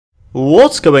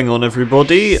What's going on,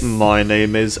 everybody? My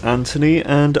name is Anthony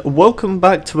and welcome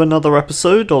back to another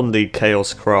episode on the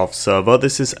KaoshKraft server.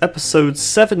 This is episode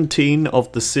 17 of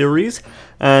the series,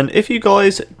 and if you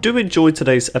guys do enjoy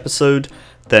today's episode,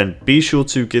 then be sure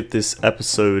to give this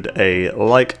episode a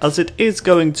like, as it is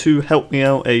going to help me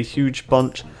out a huge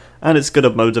bunch and it's going to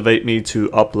motivate me to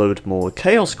upload more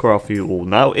KaoshKraft for you all.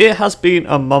 Now, it has been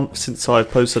a month since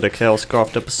I've posted a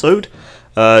KaoshKraft episode,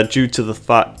 due to the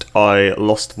fact I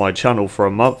lost my channel for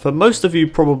a month, and most of you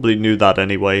probably knew that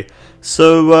anyway.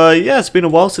 So yeah, it's been a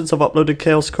while since I've uploaded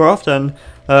KaoshKraft, and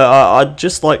I'd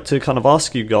just like to kind of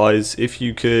ask you guys if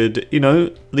you could,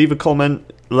 leave a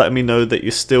comment letting me know that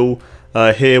you're still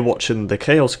here watching the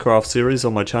KaoshKraft series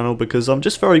on my channel, because I'm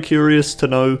just very curious to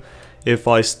know if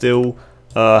I still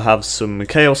have some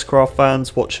KaoshKraft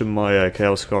fans watching my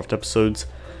KaoshKraft episodes.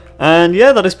 And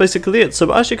yeah, that is basically it.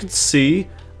 So as you can see,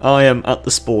 I am at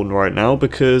the spawn right now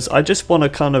because I just want to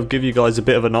kind of give you guys a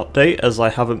bit of an update, as I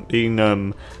haven't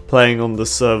been playing on the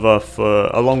server for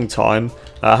a long time.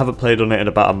 I haven't played on it in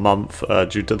about a month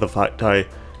due to the fact I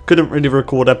couldn't really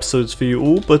record episodes for you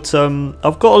all, but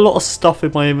I've got a lot of stuff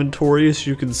in my inventory, as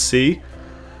you can see.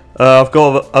 I've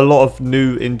got a lot of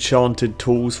new enchanted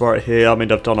tools right here. I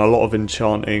mean, I've done a lot of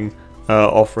enchanting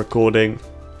off recording.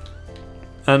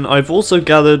 And I've also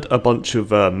gathered a bunch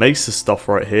of mesa stuff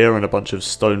right here and a bunch of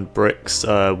stone bricks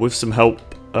with some help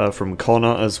from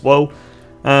Connor as well.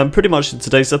 And pretty much in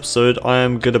today's episode I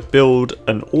am going to build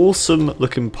an awesome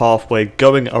looking pathway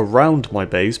going around my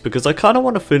base, because I kind of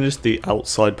want to finish the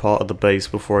outside part of the base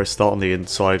before I start on the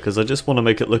inside, because I just want to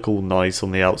make it look all nice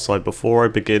on the outside before I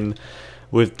begin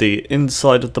with the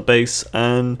inside of the base.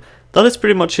 And that is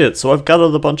pretty much it. So I've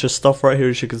gathered a bunch of stuff right here,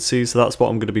 as you can see, so that's what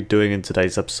I'm going to be doing in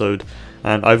today's episode.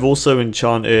 And I've also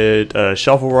enchanted a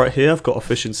shovel right here. I've got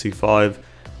efficiency 5,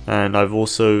 and I've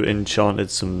also enchanted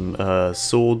some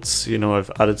swords.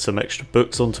 I've added some extra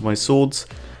books onto my swords.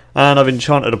 And I've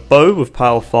enchanted a bow with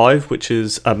power 5, which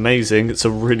is amazing. It's a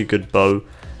really good bow.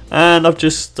 And I've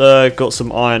just got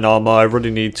some iron armor. I really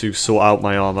need to sort out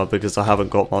my armor because I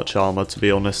haven't got much armor, to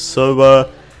be honest. So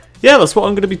yeah, that's what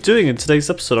I'm going to be doing in today's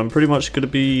episode. I'm pretty much going to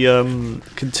be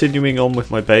continuing on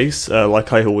with my base,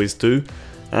 like I always do.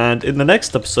 And in the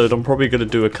next episode, I'm probably going to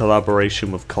do a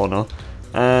collaboration with Connor.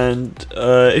 And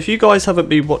if you guys haven't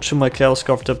been watching my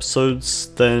KaoshKraft episodes,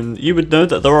 then you would know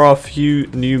that there are a few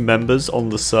new members on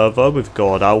the server. We've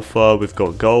got Alpha, we've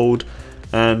got Gold,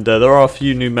 and there are a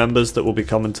few new members that will be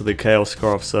coming to the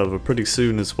KaoshKraft server pretty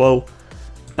soon as well.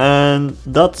 And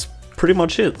that's pretty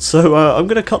much it. So I'm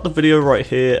going to cut the video right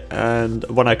here, and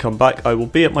when I come back I will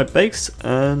be at my base,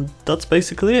 and that's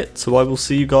basically it. So I will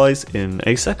see you guys in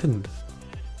a second.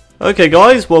 Okay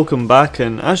guys, welcome back,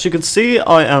 and as you can see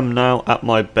I am now at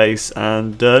my base,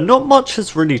 and not much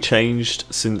has really changed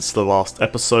since the last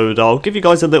episode. I'll give you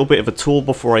guys a little bit of a tour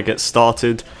before I get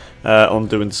started on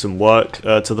doing some work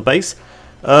to the base.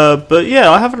 But yeah,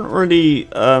 I haven't really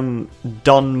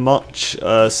done much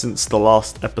since the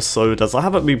last episode, as I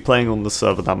haven't been playing on the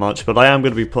server that much, but I am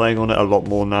going to be playing on it a lot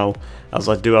more now, as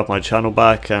I do have my channel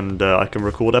back, and I can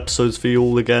record episodes for you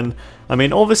all again. I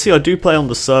mean, obviously I do play on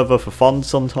the server for fun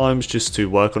sometimes, just to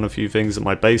work on a few things at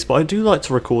my base, but I do like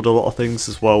to record a lot of things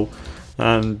as well.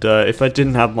 And if I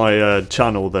didn't have my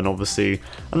channel, then obviously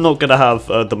I'm not going to have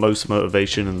the most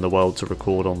motivation in the world to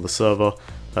record on the server.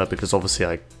 Because obviously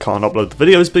I can't upload the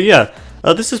videos. But yeah,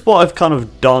 this is what I've kind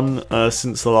of done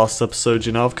since the last episode.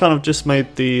 I've kind of just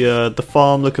made the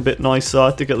farm look a bit nicer.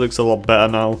 I think it looks a lot better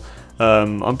now.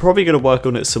 I'm probably going to work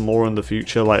on it some more in the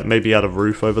future, like maybe add a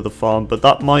roof over the farm, but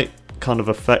that might kind of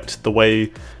affect the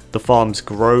way the farms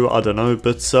grow, I don't know.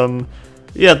 But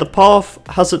yeah, the path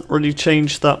hasn't really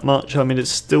changed that much. I mean, it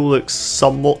still looks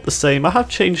somewhat the same. I have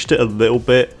changed it a little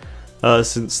bit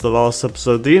since the last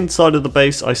episode. The inside of the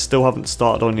base I still haven't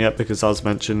started on yet, because as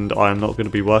mentioned I am not going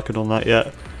to be working on that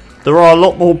yet. There are a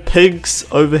lot more pigs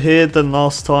over here than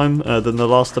last time, than the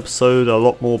last episode. A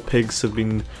lot more pigs have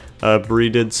been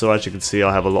breeded, so as you can see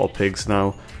I have a lot of pigs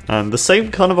now. And the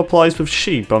same kind of applies with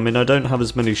sheep. I mean, I don't have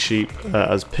as many sheep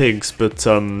as pigs, but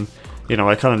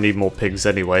I kind of need more pigs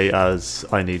anyway, as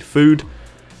I need food.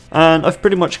 And I've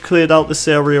pretty much cleared out this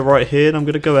area right here, and I'm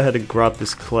going to go ahead and grab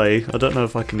this clay. I don't know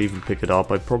if I can even pick it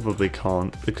up. I probably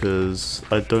can't, because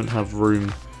I don't have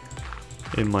room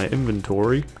in my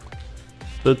inventory.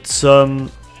 But,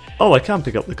 oh, I can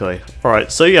pick up the clay.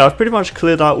 Alright, so yeah, I've pretty much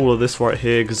cleared out all of this right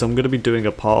here, because I'm going to be doing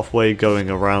a pathway going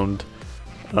around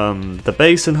the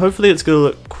base, and hopefully it's going to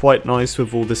look quite nice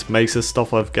with all this mesa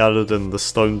stuff I've gathered and the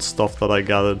stone stuff that I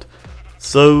gathered.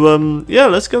 So, yeah,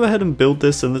 let's go ahead and build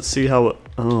this, and let's see how it...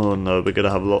 Oh no, we're going to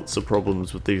have lots of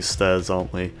problems with these stairs,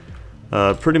 aren't we?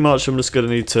 Pretty much I'm just going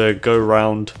to need to go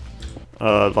around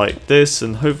like this,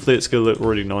 and hopefully it's going to look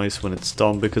really nice when it's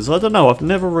done, because I don't know, I've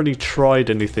never really tried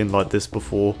anything like this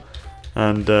before.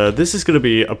 And this is going to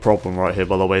be a problem right here,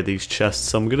 by the way, these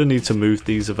chests. I'm going to need to move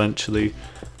these eventually.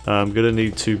 I'm going to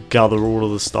need to gather all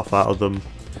of the stuff out of them.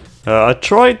 I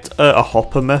tried a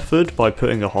hopper method by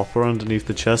putting a hopper underneath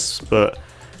the chests, but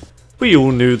we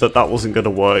all knew that that wasn't going to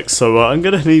work. So I'm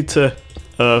going to need to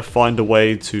find a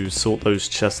way to sort those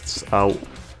chests out.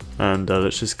 And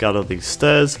let's just gather these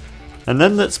stairs. And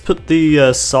then let's put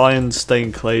the cyan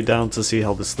stained clay down to see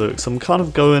how this looks. I'm kind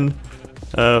of going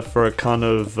for a kind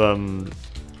of,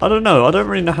 I don't know, I don't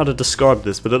really know how to describe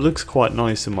this, but it looks quite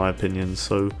nice in my opinion.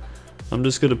 So I'm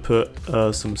just going to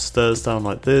put some stairs down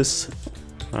like this,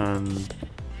 and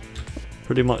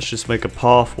pretty much just make a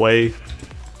pathway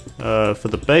for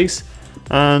the base.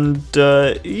 And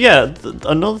yeah,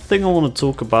 another thing I want to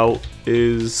talk about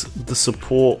is the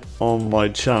support on my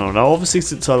channel. Now obviously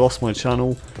since I lost my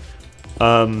channel,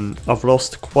 I've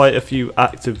lost quite a few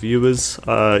active viewers.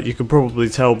 You can probably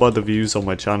tell by the views on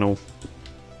my channel,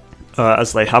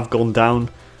 as they have gone down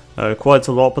quite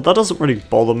a lot, but that doesn't really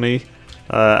bother me,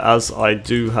 as I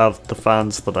do have the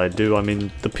fans that I do. I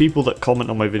mean, the people that comment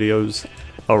on my videos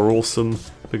are awesome,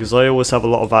 because I always have a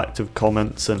lot of active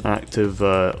comments and active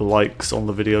likes on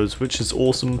the videos, which is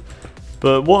awesome.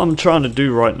 But what I'm trying to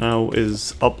do right now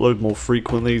is upload more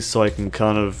frequently, so I can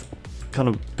kind of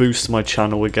boost my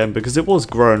channel again, because it was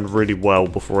growing really well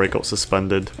before it got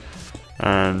suspended.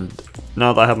 And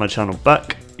now that I have my channel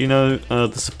back, you know,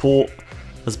 the support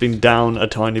has been down a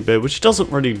tiny bit, which doesn't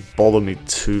really bother me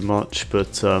too much.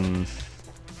 But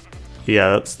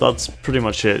yeah, that's pretty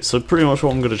much it. So pretty much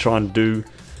what I'm going to try and do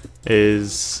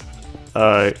is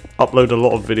upload a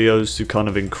lot of videos to kind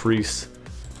of increase,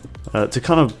 to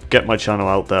kind of get my channel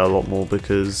out there a lot more,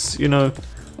 because, you know,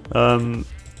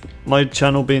 my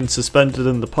channel being suspended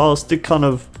in the past did kind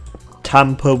of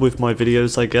tamper with my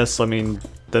videos, I guess. I mean,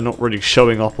 they're not really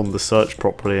showing up on the search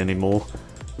properly anymore,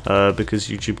 because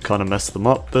YouTube kind of messed them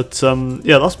up. But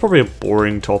yeah, that's probably a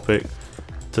boring topic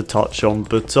to touch on,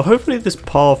 but hopefully this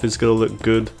path is going to look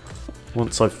good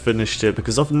once I've finished it,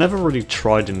 because I've never really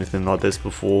tried anything like this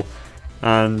before.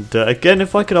 And again,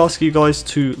 if I could ask you guys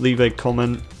to leave a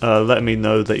comment letting me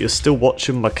know that you're still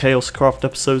watching my KaoshKraft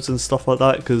episodes and stuff like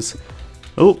that, because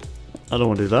oh, I don't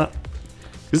want to do that.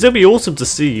 Because it'd be awesome to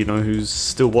see, you know, who's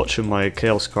still watching my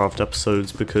KaoshKraft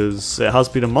episodes, because it has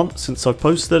been a month since I've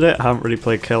posted it. I haven't really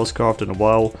played KaoshKraft in a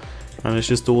while, and it's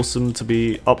just awesome to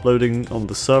be uploading on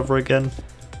the server again.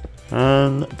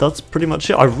 And that's pretty much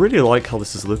it. I really like how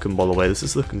this is looking, by the way. This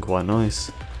is looking quite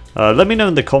nice. Let me know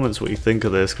in the comments what you think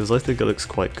of this, because I think it looks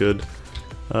quite good.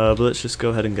 But let's just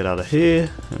go ahead and get out of here,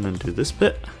 and then do this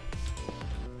bit.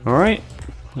 Alright.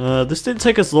 This didn't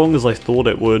take as long as I thought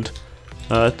it would.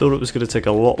 I thought it was going to take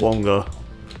a lot longer.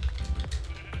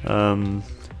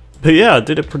 But yeah, I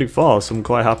did it pretty fast. I'm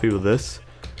quite happy with this.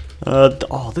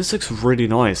 Oh, this looks really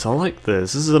nice. I like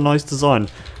this. This is a nice design.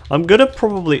 I'm going to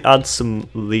probably add some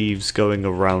leaves going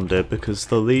around it, because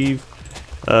the leaf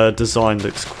design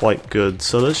looks quite good.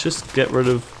 So let's just get rid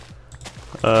of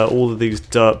all of these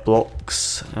dirt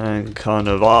blocks, and kind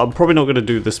of, I'm probably not going to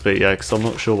do this bit yet, because I'm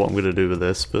not sure what I'm going to do with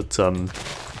this. But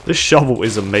this shovel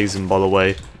is amazing, by the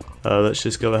way. Let's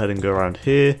just go ahead and go around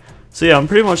here. So yeah, I'm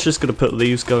pretty much just going to put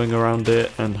leaves going around it,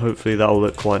 and hopefully that'll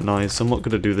look quite nice. I'm not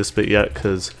going to do this bit yet,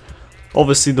 because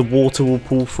obviously the water will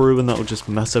pull through and that will just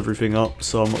mess everything up,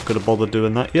 so I'm not going to bother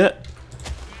doing that yet.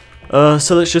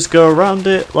 So let's just go around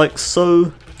it like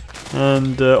so.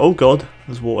 And oh god,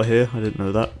 there's water here, I didn't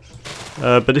know that.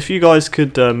 But if you guys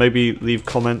could maybe leave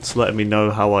comments letting me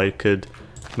know how I could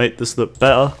make this look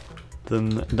better,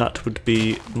 then that would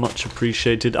be much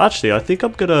appreciated. Actually, I think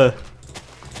I'm gonna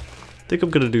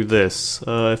do this.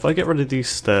 If I get rid of these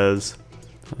stairs,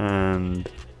 and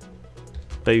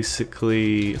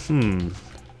basically, how am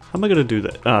I gonna do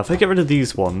that? If I get rid of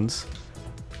these ones,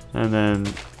 and then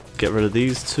get rid of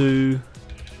these two,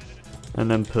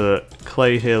 and then put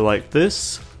clay here like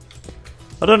this.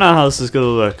 I don't know how this is gonna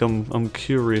look. I'm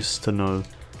curious to know.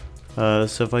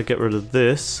 So if I get rid of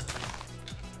this,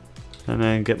 and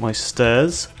then get my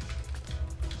stairs,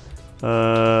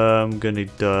 I'm gonna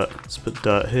need dirt. Let's put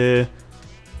dirt here,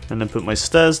 and then put my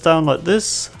stairs down like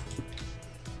this.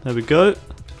 There we go.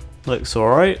 Looks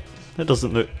alright. It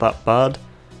doesn't look that bad.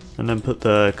 And then put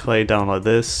the clay down like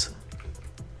this.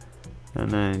 And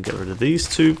then get rid of these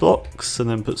two blocks, and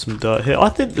then put some dirt here. I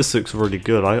think this looks really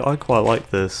good. I quite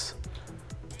like this.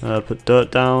 Put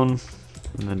dirt down,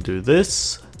 and then do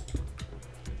this.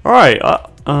 Alright,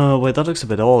 wait, that looks a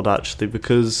bit odd actually,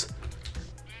 because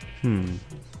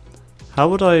how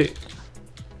would I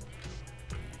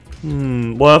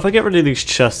Well, if I get rid of these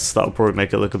chests, that'll probably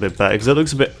make it look a bit better, because it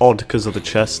looks a bit odd because of the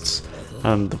chests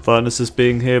and the furnaces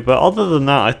being here. But other than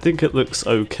that, I think it looks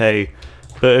okay.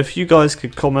 But if you guys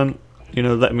could comment, you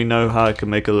know, let me know how I can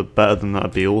make it look better, then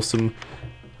that'd be awesome.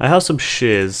 I have some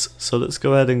shears, so let's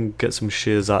go ahead and get some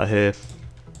shears out here,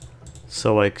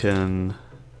 so I can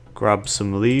grab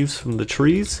some leaves from the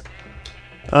trees.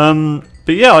 But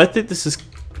yeah, I think this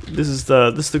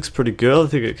looks pretty good. I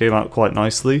think it came out quite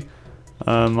nicely.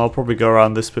 I'll probably go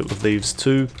around this bit with leaves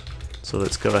too. So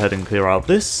let's go ahead and clear out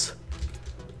this.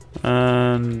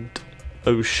 And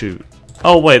oh shoot.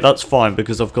 Oh wait, that's fine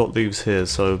because I've got leaves here,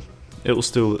 so it will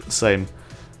still look the same.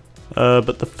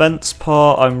 But the fence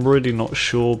part, I'm really not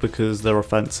sure because there are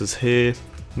fences here.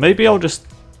 Maybe I'll just...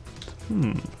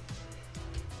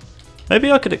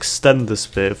 Maybe I could extend this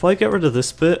bit. If I get rid of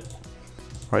this bit,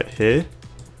 right here.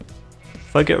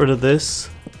 If I get rid of this,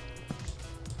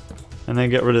 and then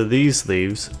get rid of these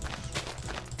leaves,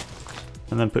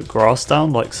 and then put grass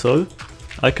down like so,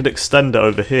 I could extend it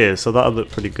over here, so that'll look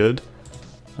pretty good.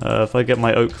 If I get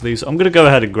my oak leaves, I'm going to go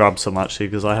ahead and grab some actually,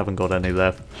 because I haven't got any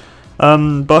left.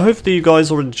 But hopefully you guys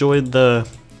are enjoying the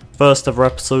first ever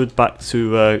episode back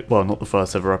to, well, not the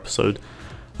first ever episode.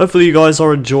 Hopefully you guys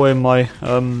are enjoying my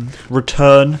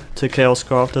return to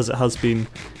KaoshKraft, as it has been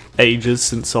ages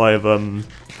since I've,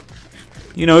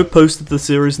 you know, posted the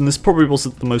series, and this probably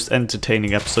wasn't the most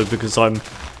entertaining episode because I'm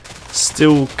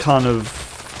still kind of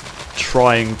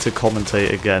trying to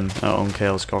commentate again on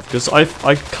KaoshKraft, because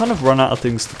I kind of run out of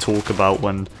things to talk about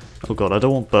when... Oh god, I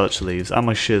don't want birch leaves, and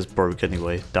my shears broke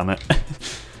anyway, damn it.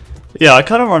 Yeah, I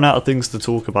kind of run out of things to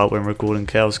talk about when recording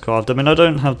KaoshKraft. I mean, I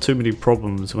don't have too many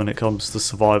problems when it comes to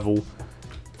survival,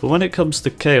 but when it comes to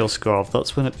KaoshKraft,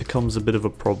 that's when it becomes a bit of a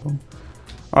problem.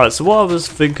 Alright, so what I was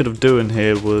thinking of doing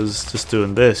here was just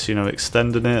doing this, you know,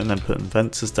 extending it and then putting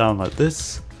fences down like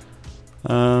this.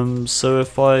 So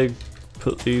if I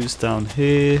put these down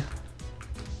here,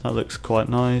 that looks quite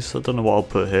nice. I don't know what I'll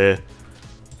put here.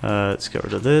 Let's get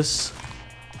rid of this,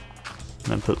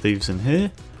 and then put leaves in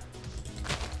here.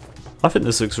 I think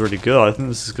this looks really good. I think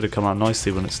this is going to come out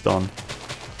nicely when it's done.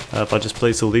 If I just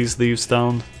place all these leaves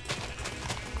down,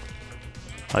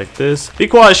 like this. Be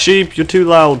quiet, sheep! You're too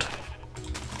loud!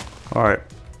 Alright.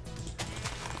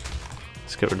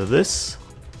 Let's get rid of this.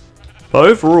 But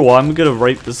overall, I'm going to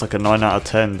rate this like a 9 out of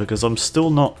 10, because I'm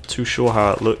still not too sure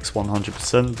how it looks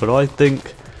 100%, but I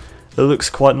think it looks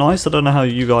quite nice. I don't know how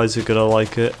you guys are going to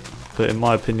like it, but in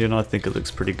my opinion, I think it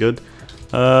looks pretty good.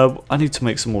 I need to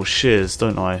make some more shears,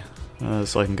 don't I?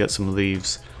 So I can get some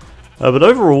leaves. But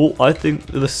overall, I think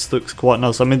this looks quite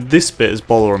nice. I mean, this bit is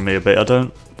bothering me a bit. I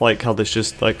don't like how there's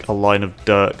just like a line of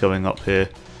dirt going up here.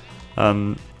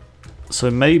 So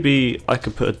maybe I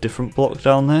could put a different block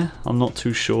down there. I'm not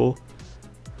too sure.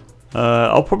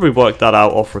 I'll probably work that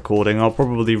out off recording. I'll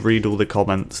probably read all the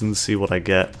comments and see what I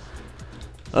get.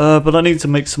 But I need to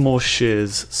make some more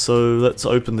shears. So let's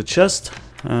open the chest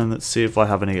and let's see if I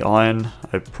have any iron.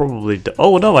 I probably do.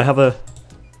 Oh no, I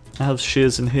have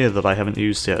shears in here that I haven't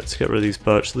used yet. Let's get rid of these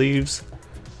birch leaves.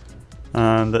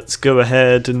 And let's go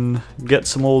ahead and get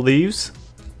some more leaves.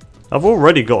 I've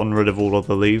already gotten rid of all of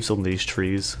the leaves on these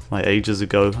trees, like ages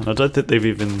ago. And I don't think they've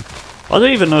even... I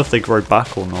don't even know if they grow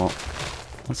back or not.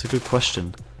 That's a good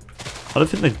question. I don't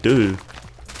think they do.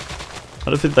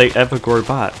 I don't think they ever grow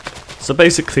back. So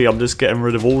basically I'm just getting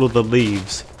rid of all of the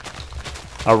leaves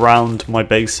around my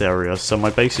base area. So my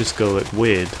base just go look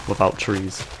weird without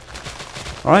trees.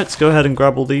 Alright, let's go ahead and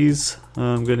grab all these.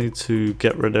 I'm going to need to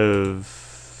get rid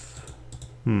of...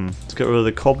 let's get rid of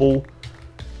the cobble.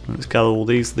 Let's gather all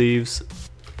these leaves.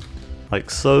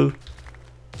 Like so.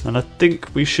 And I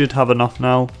think we should have enough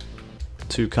now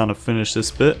to kind of finish this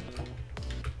bit.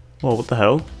 Whoa, what the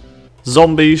hell?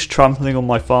 Zombies trampling on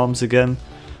my farms again.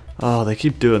 Oh, they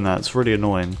keep doing that. It's really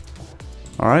annoying.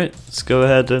 Alright, let's go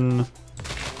ahead and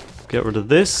get rid of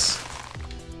this.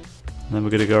 And then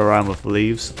we're going to go around with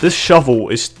leaves. This shovel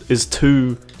is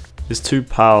too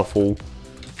powerful,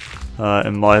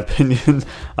 in my opinion.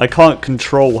 I can't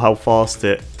control how fast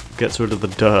it gets rid of the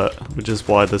dirt, which is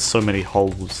why there's so many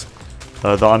holes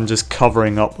that I'm just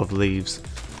covering up with leaves.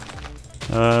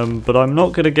 But I'm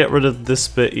not going to get rid of this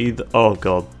bit either. Oh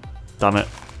god, damn it.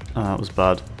 Oh, that was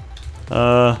bad.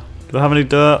 Do I have any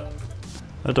dirt?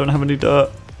 I don't have any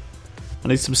dirt. I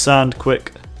need some sand,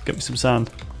 quick. Get me some sand.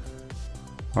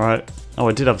 Alright. Oh,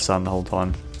 I did have sand the whole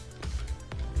time.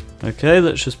 Okay,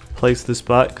 let's just place this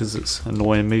back because it's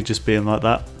annoying me just being like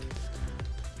that.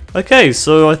 Okay,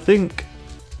 so I think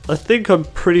I'm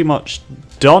pretty much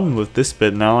done with this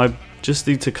bit now. I just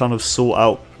need to kind of sort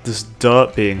out this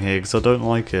dirt being here because I don't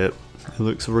like it. It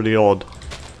looks really odd.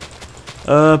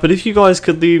 But if you guys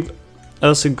could leave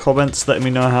some comments letting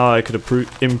me know how I could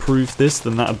improve this,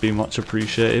 then that would be much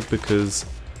appreciated, because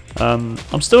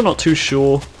I'm still not too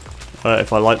sure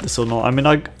if I like this or not. I mean,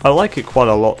 I like it quite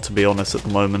a lot, to be honest, at the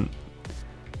moment,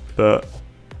 but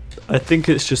I think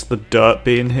it's just the dirt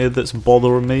being here that's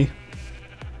bothering me.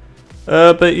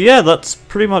 But yeah, that's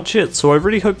pretty much it. So I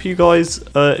really hope you guys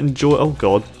enjoy. Oh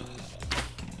god,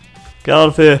 get out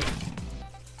of here!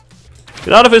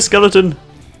 Get out of here, skeleton!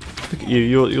 Look at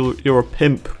you. You're a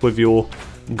pimp with your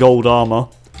gold armor.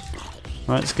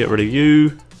 Right, let's get rid of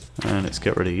you, and let's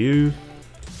get rid of you.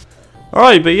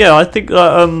 Alright, but yeah, I think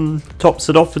that tops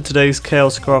it off for today's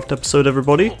KaoshKraft episode,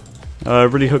 everybody. I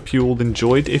really hope you all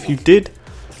enjoyed. If you did,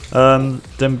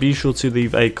 then be sure to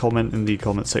leave a comment in the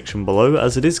comment section below,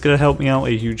 as it is going to help me out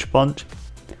a huge bunch.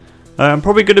 I'm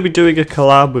probably going to be doing a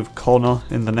collab with Connor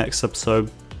in the next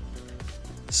episode,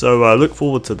 so look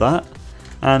forward to that.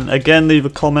 And again, leave a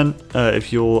comment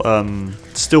if you're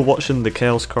still watching the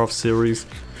KaoshKraft series.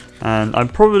 And I'm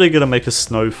probably going to make a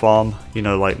snow farm, you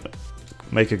know, like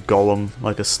make a golem,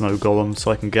 like a snow golem,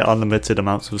 so I can get unlimited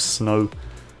amounts of snow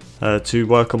to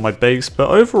work on my base. But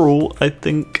overall, I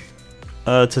think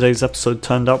today's episode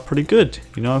turned out pretty good.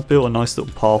 You know, I built a nice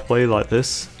little pathway like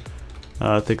this.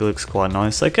 I think it looks quite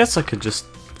nice. I guess I could just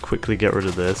quickly get rid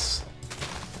of this.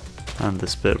 And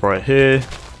this bit right here.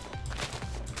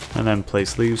 And then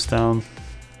place leaves down.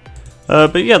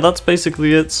 But yeah, that's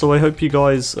basically it. So I hope you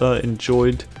guys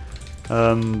enjoyed.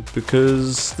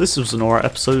 Because this was an alright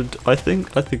episode, I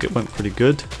think. I think it went pretty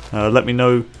good. Let me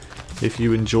know if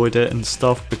you enjoyed it and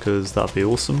stuff, because that'd be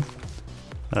awesome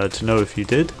to know if you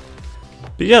did.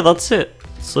 But yeah, that's it.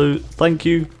 So thank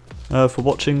you for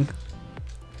watching,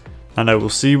 and I will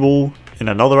see you all in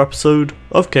another episode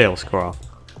of KaoshKraft.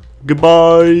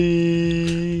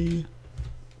 Goodbye!